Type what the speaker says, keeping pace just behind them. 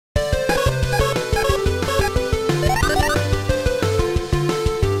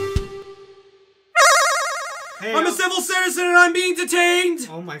civil citizen and I'm being detained!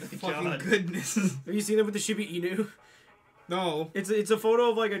 Oh my fucking goodness. Have you seen it with the Shiba Inu? No. It's a photo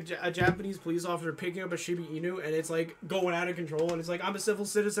of like a Japanese police officer picking up a Shiba Inu and it's like going out of control and it's like, I'm a civil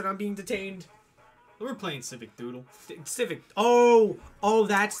citizen, I'm being detained. We're playing Civic Doodle. Civic. Oh,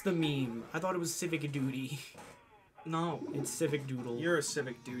 that's the meme. I thought it was Civic Duty. No. It's Civic Doodle. You're a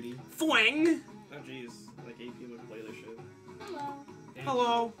Civic Duty. Fwang! Oh jeez, like 8 people can play this shit. Hello.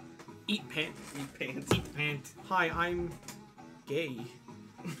 Hello. Eat pant. Eat pants. Eat pant. Hi, I'm gay.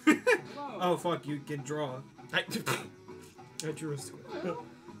 Oh fuck, you can draw. I drew a square.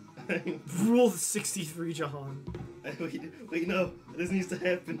 Rule 63, Jahan. Wait, no. This needs to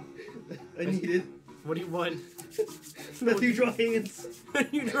happen. I need it. What do you want? Matthew, draw hands.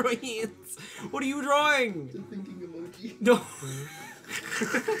 You draw hands. What are you drawing? The thinking emoji. No.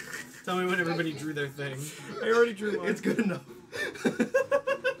 Tell me when everybody drew their thing. I already drew one. It's good enough.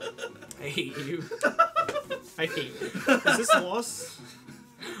 I hate you. I hate you. Is this loss?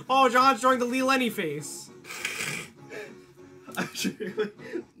 Oh, John's drawing the Lee Lenny face. I should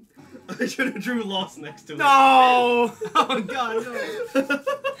have drew lost next to it. No! Oh god, no.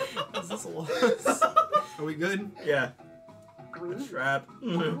 Is this a loss? Are we good? Yeah. Trap.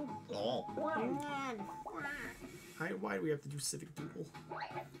 Oh. Why do we have to do Civic Doodle?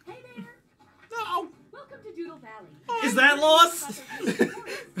 Hey there. No! Welcome to Doodle Valley. Is that lost?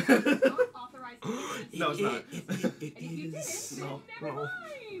 No, it's not. It is. No. Never mind.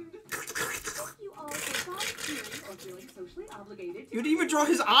 You all are volunteering or feeling socially obligated. You didn't even draw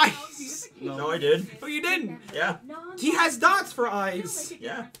his eyes. No, I did. Oh, you didn't? Yeah. He has dots for eyes.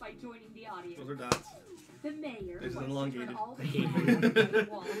 Yeah. By joining the audience. Those are dots. The mayor There's wants elongated. to turn all the signs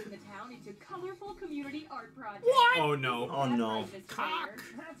walls in the town into colorful community art projects. What? Oh no. Oh no. Cock.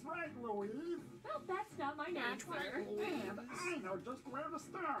 That's right, Louise. Well, that's not my answer. And I know just where to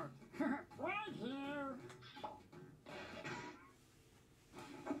start. Right here.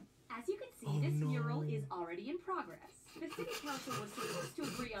 As you can see, this mural is already in progress. The city council was supposed to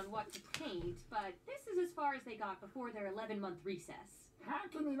agree on what to paint, but this is as far as they got before their 11-month recess. How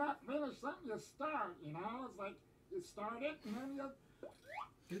can you not finish something you start, you know? It's like you start it and then you...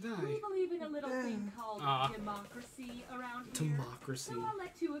 Good We night. believe in a little thing called democracy around here. Democracy. So I'll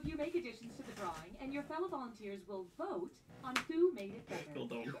let two of you make additions to the drawing, and your fellow volunteers will vote on who made it better. Phil,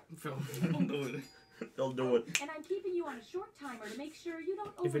 don't. Phil. Don't do it. They'll do it. And I'm keeping you on a short timer to make sure you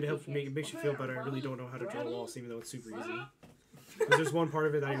don't If it helps overthink makes you feel better, I really don't know how to draw loss, even though it's super easy. Because there's one part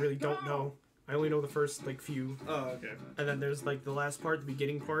of it that I really don't know. I only know the first, like, few. Oh, okay. And then there's, like, the last part, the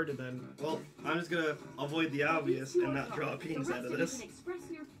beginning part, and then... Well, I'm just gonna avoid the obvious and not draw a penis out of this. You can express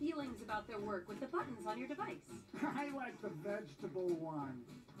your feelings about their work with the buttons on your device. I like the vegetable one.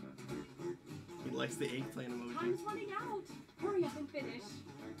 He likes the eggplant emoji. Time's running out. Hurry up and finish.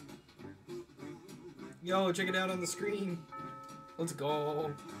 Yo, check it out on the screen. Let's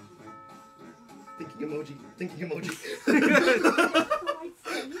go. Thinking emoji. Thinking emoji.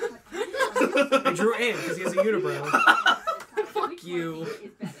 I drew Ant, because he has a unibrow. Fuck you.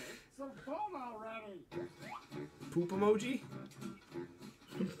 So vote already. Poop emoji?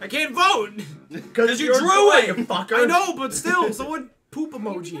 I can't vote! Because you drew it! You fucker! I know, but still, someone poop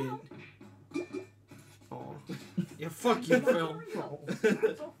emoji it. Oh. Yeah, fuck you, Phil.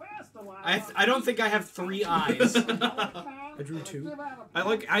 So fast a while. I don't think I have 3 eyes. I drew 2. I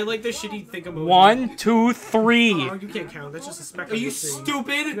like the shitty thick emoji. 1, 2, 3. Oh, you can't count. That's just a speck Are on you your screen.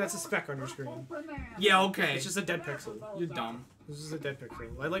 stupid? That's a speck on your screen. Yeah, okay. It's just a dead pixel. You're dumb. This is a dead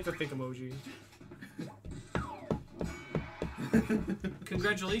pixel. I like the thick emoji.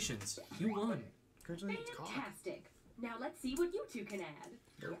 Congratulations. You won. Congratulations, cock. Fantastic. Now let's see what you two can add.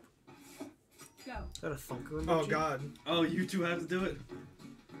 Nope. Go. Is that a thunker emoji? Oh god. Oh, you two have to do it?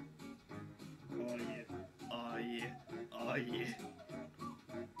 Oh yeah. Oh yeah. Oh yeah.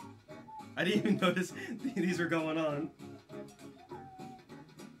 I didn't even notice these were going on.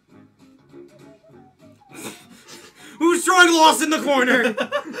 Who's drawing lost in the corner?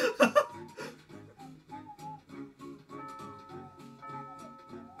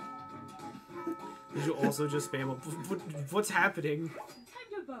 Did you also just spam up? What's happening?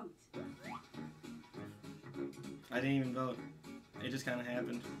 Time to vote. I didn't even vote. It just kind of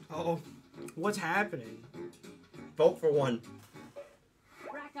happened. Oh, what's happening? Vote for one.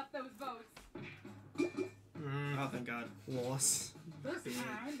 Rack up those votes. Oh, thank God. Loss. This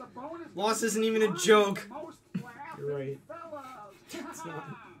time, the bonus Loss isn't even a joke. You're right. fellows. It's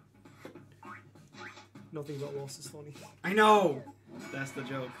not. Nothing but loss is funny. I know. That's the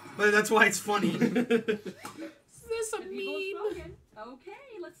joke. But that's why it's funny. Is this a The people have meme? spoken. Okay,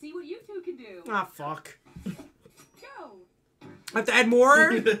 let's see what you two can do. Ah, fuck. Go. I have to add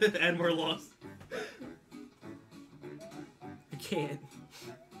more? Add more loss. can't.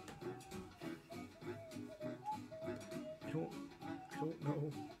 I don't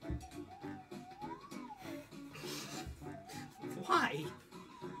know. Why?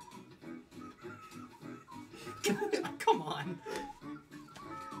 Come on.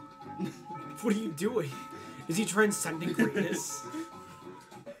 What are you doing? Is he transcending greatness?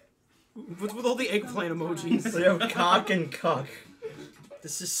 What's with all the eggplant emojis? We have cock and cuck.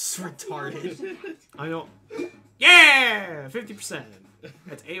 This is retarded. I know. Yeah! 50%.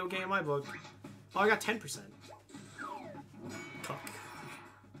 That's A-okay in my book. Oh, I got 10%. Cuck.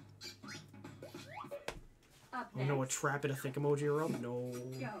 Up Oh no, a next. trap and a think emoji are up? No.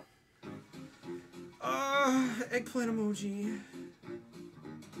 Go. Eggplant emoji.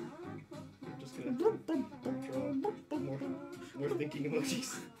 I'm just gonna draw more thinking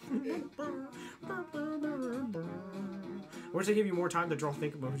emojis. Or does it give you more time to draw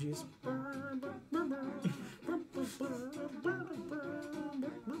think emojis? Oh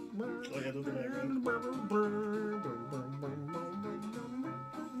yeah, those are background.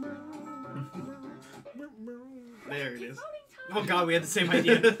 There it is. Oh god, we had the same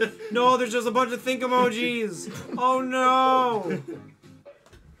idea. No, there's just a bunch of think emojis. Oh no!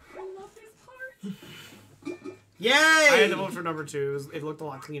 I love this part. Yay! I had to vote for number 2. It looked a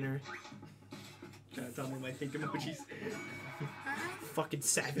lot cleaner. Trying to tell me my think emojis. Fucking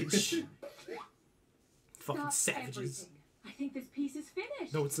savage. Fucking Stop savages. everything. I think this piece is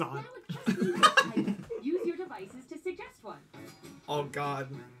finished. No, it's not. Now it's just needed. Like, use your devices to suggest one. Oh god.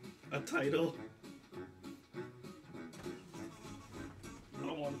 A title. I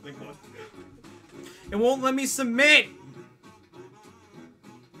don't want to think one. It won't let me submit!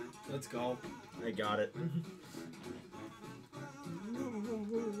 Let's go. I got it.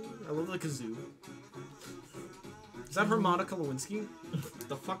 I love the kazoo. Is that Harmonica Lewinsky?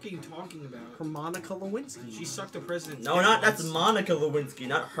 The fuck are you talking about? Harmonica Lewinsky. She sucked the president. No, not that's Monica Lewinsky,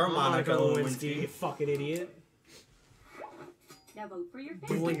 not her Monica You Lewinsky. fucking idiot. Now vote for your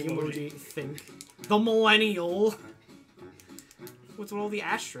favorite. Blink emoji. Think. The millennial. What's with all the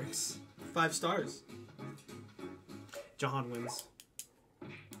asterisks? 5 stars. Jahan wins.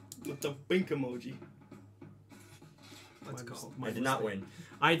 With the bink emoji. Let's My go. mis- I my did not mistake. win.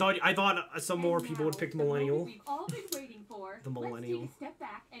 I thought some more And people would now, pick the moment millennial. We've all been waiting for. The millennial. Let's take a step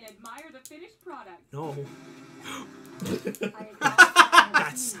back and admire the finished product. No.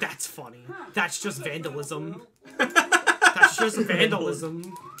 I That's funny. That's just vandalism. That's just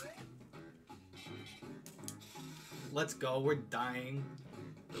vandalism. Let's go. We're dying.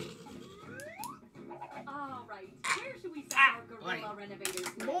 All right. Where should we send our gorilla renovators?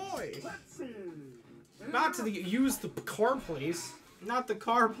 Boy. Let's see. Not to use the car place. Not the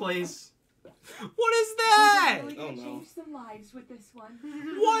car place. What is We're that? really gonna Oh, no. change some lives with this one.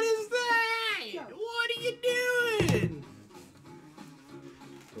 What is that? What are you doing?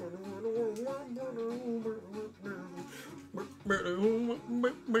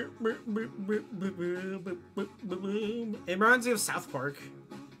 It reminds me of South Park.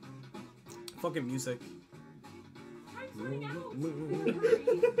 Fucking music. Time's running out.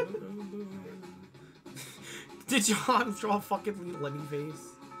 Did John draw a fucking Lenny face?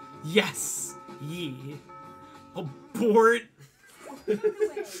 Yes. Yeah. Abort.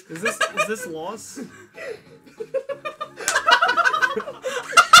 Is this loss?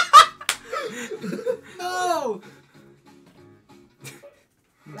 No!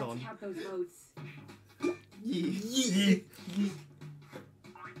 I'm Let's done. count those votes.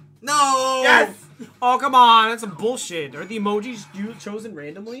 No! Yes! Oh, come on. That's some bullshit. Are the emojis you chosen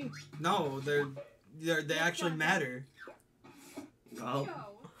randomly? No, they actually matter. Well,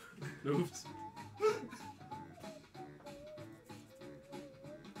 Go. oops.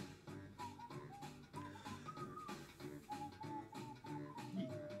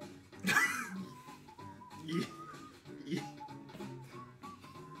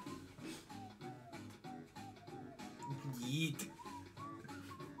 Yeet.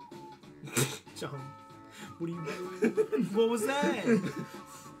 John, what are you doing? What was that?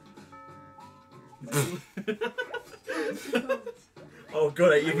 Oh,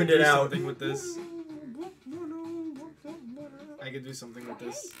 good, I I could evened do it out. something with this. I could do something with Hey,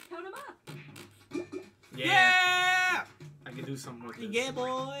 this. count them up. Yeah! I could do something with this. Yeah,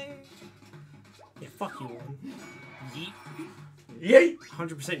 boy. Yeah, fuck you, one. Yeet. Yay!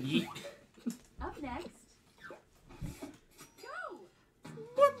 100% yeet. Up next. Go.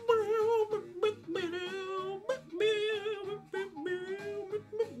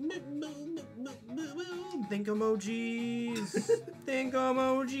 Think emojis. Think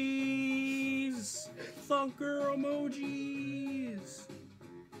emojis. Thunker emojis.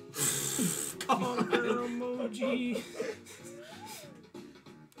 Thunker emoji.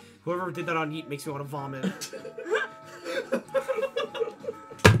 Whoever did that on Yeet makes me want to vomit.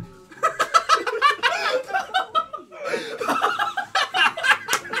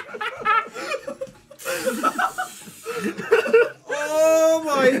 Oh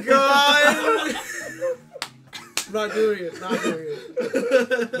my god! Not doing it. Not doing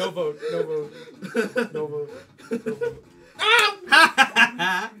it. No vote. No vote. No vote. No vote.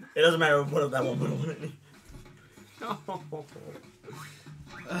 It doesn't matter what that one would have won.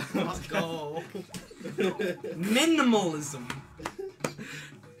 Let's go. Minimalism.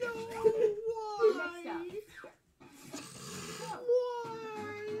 Next up.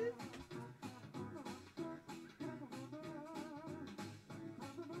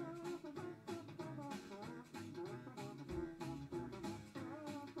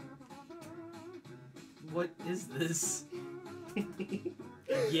 What is this?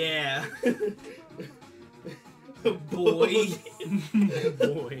 Yeah. Boy.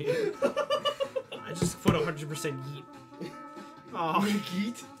 Boy. I just put 100% Yeet. Oh,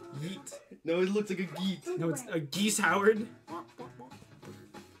 Geet? Yeet. No, it looks like a geet. No, it's a Geese Howard.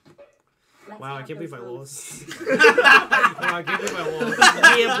 Let's Wow, I have can't believe I those lost. Wow, I can't believe I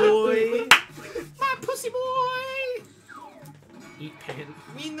lost. Yeah, boy. My pussy boy. Eat pan.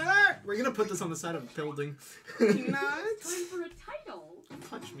 Peanut! We're gonna put this on the side of a building. Peanut! Time for a title.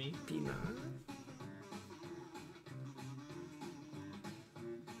 Touch me. Peanut.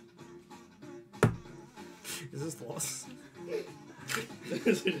 Is this lost?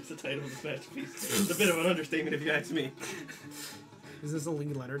 It's the title of this masterpiece. It's a bit of an understatement if you ask me. Is this a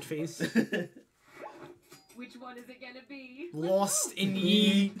Lee Leonard face? Which one is it gonna be? Lost in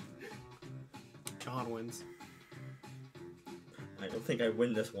Yeet. John wins. I don't think I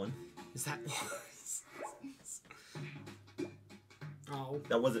win this one. Is that lost? Oh.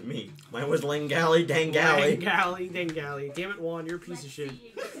 That wasn't me. Mine was Langally Dangally. Dangally. Damn it, Juan, you're a piece of shit.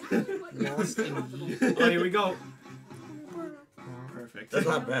 Lost Lost in Yeet. Oh, here we go. Perfect. That's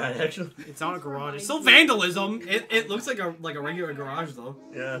not bad, actually. It's on a garage. It's still vandalism. It looks like a regular garage though.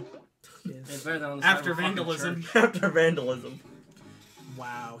 Yeah. It's better than on the After side of a fucking vandalism. church. After vandalism.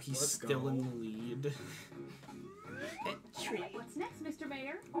 Wow, he's Let's still go. in the lead. What's next, Mr.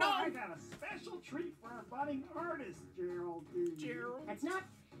 Mayor? Oh, I got a special treat for our budding artist, Geraldine. That's not.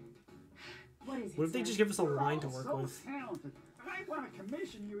 What is it? What if they sir? just give us a You're line to all work so with? talented. I want to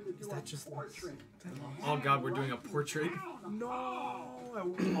commission you to do that a just portrait. Oh god, we're doing a portrait. No.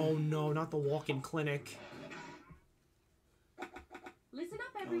 Oh no, not the walk-in clinic. Listen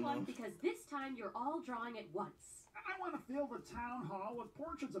up, everyone, because this time you're all drawing at once. I want to fill the town hall with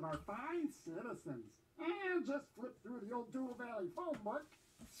portraits of our fine citizens. And just flip through the old Dual Valley phone book.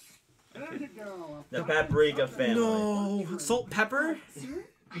 There you go. The Paprika family. No. Salt Pepper? Sir,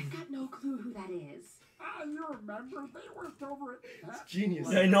 I've got no clue who that is. Ah, you remember? They worked over at... Genius.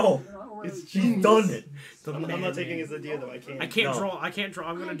 I know. It's She's genius. done it. The I'm man. not taking his idea though. I can't. I can't No. draw. I can't draw.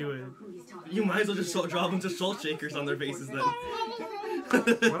 I'm gonna do it. Who he's talking You about. might as well just draw a bunch of salt shakers on their faces then. What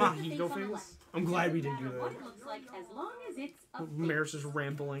about Face Higo on the face? left. I'm glad we Doesn't didn't do matter what that. it looks like, as long as it's a face. Maris is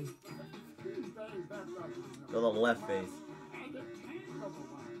rambling. These days, that doesn't To the left face. I get tangled a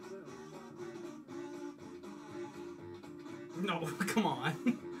lot, too. No, come on.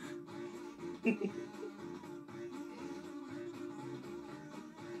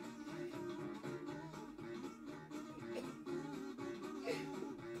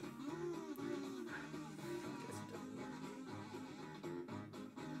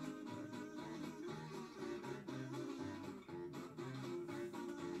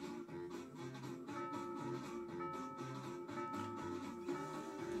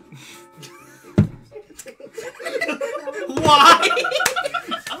 Why?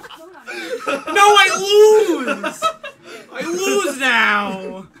 No, I lose! I lose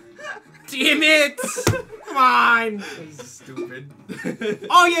now! Damn it! Come on! This is stupid.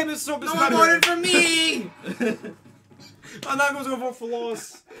 Oh yeah, Mr. Soap is No one voted for me! I'm not going to vote for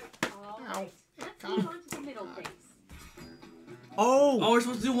loss. All right, let's move on to the middle face. Oh, Oh! we're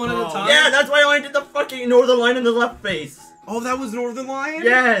supposed to do one at Oh. a time? Yeah, that's why I only did the fucking northern line in the left face. Oh, that was Northern Lion?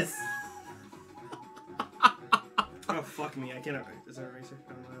 Yes. Oh fuck me! I can't. Is that a eraser?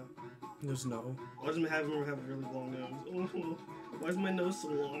 I don't know. There's no. Why does have a really long nose? Oh, why is my nose so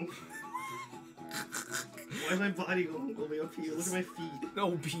long? Why is my body going all the way up here? Look at my feet.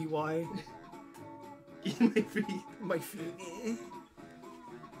 No PY. My feet. My feet.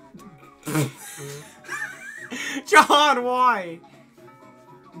 Jahan, why?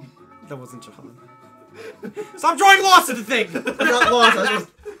 That wasn't Jahan. Stop drawing loss at the thing! I'm not lost. I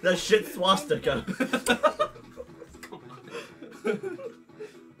just that shit swastika.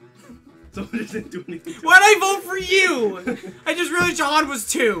 Someone just didn't do anything. Why'd I vote for you? I just realized Jahan was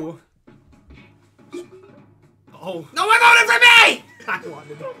 2. Oh. No one voted for me! I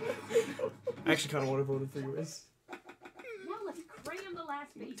wanted to. I actually kind of want to vote for you. Now let's cram the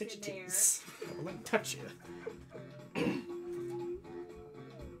last piece Touch in your there. titties. Oh, let me touch you.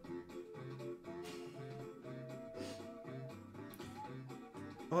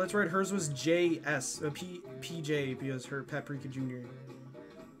 Oh, that's right. Hers was JS, PJ, because her Paprika Jr.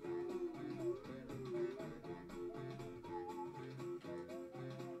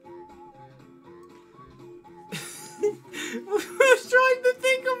 Who's trying to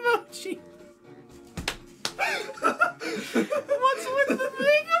think emoji? What's with the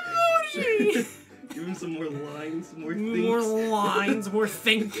thing emoji? Give him some more lines, more things. More lines, more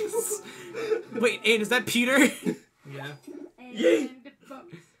things. Wait, Aiden, is that Peter? Yeah. Yay! And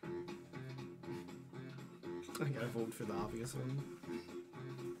votes. I gotta vote for the obvious one.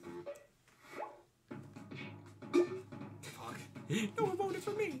 Fuck. No one voted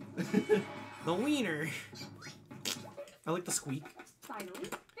for me. The wiener. I like the squeak. Finally,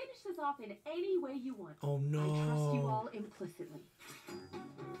 finish this off in any way you want. Oh I trust you no. all implicitly.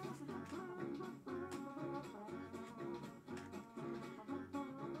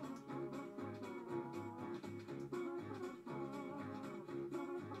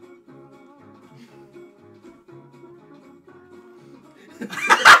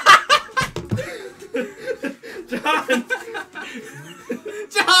 John!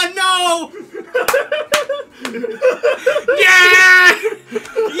 John, no! Yeah!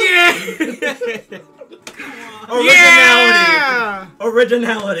 Yeah! Yeah!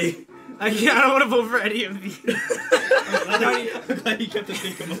 Originality. I don't want to vote for any of these. I'm glad he kept the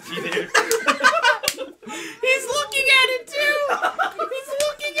pink emoji there. He's looking at it too! He's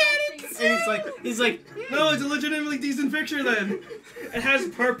looking at it too! And he's like, no, it's a legitimately decent picture then. It has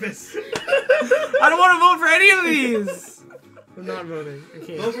purpose. I don't want to vote for any of these! I'm not voting. I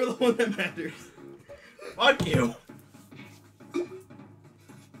can't. Vote for the one that matters. Fuck you.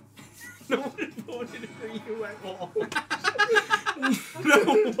 No one voted for you at all. No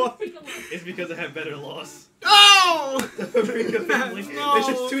one. It's because I have better loss. Oh! The Paprika family. No. It's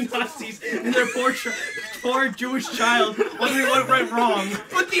just 2 Nazis and their poor Jewish child wondering what went wrong.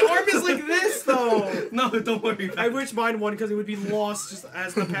 But the arm is like this, though. No, don't worry about I it. wish mine won because it would be lost just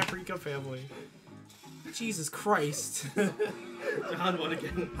as the Paprika family. Jesus Christ. Jahan won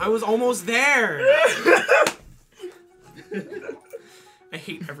again. I was almost there. I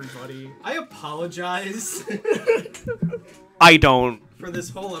hate everybody. I apologize I don't. for this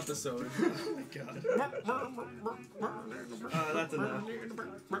whole episode. Oh my god. That's enough.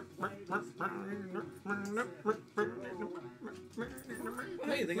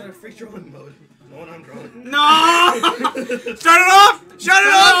 Hey, they got a free drawing mode. The one I'm drawing. No! Shut it off! Shut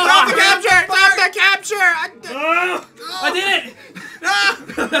it off! Stop the capture! Stop the capture! Oh, I did it!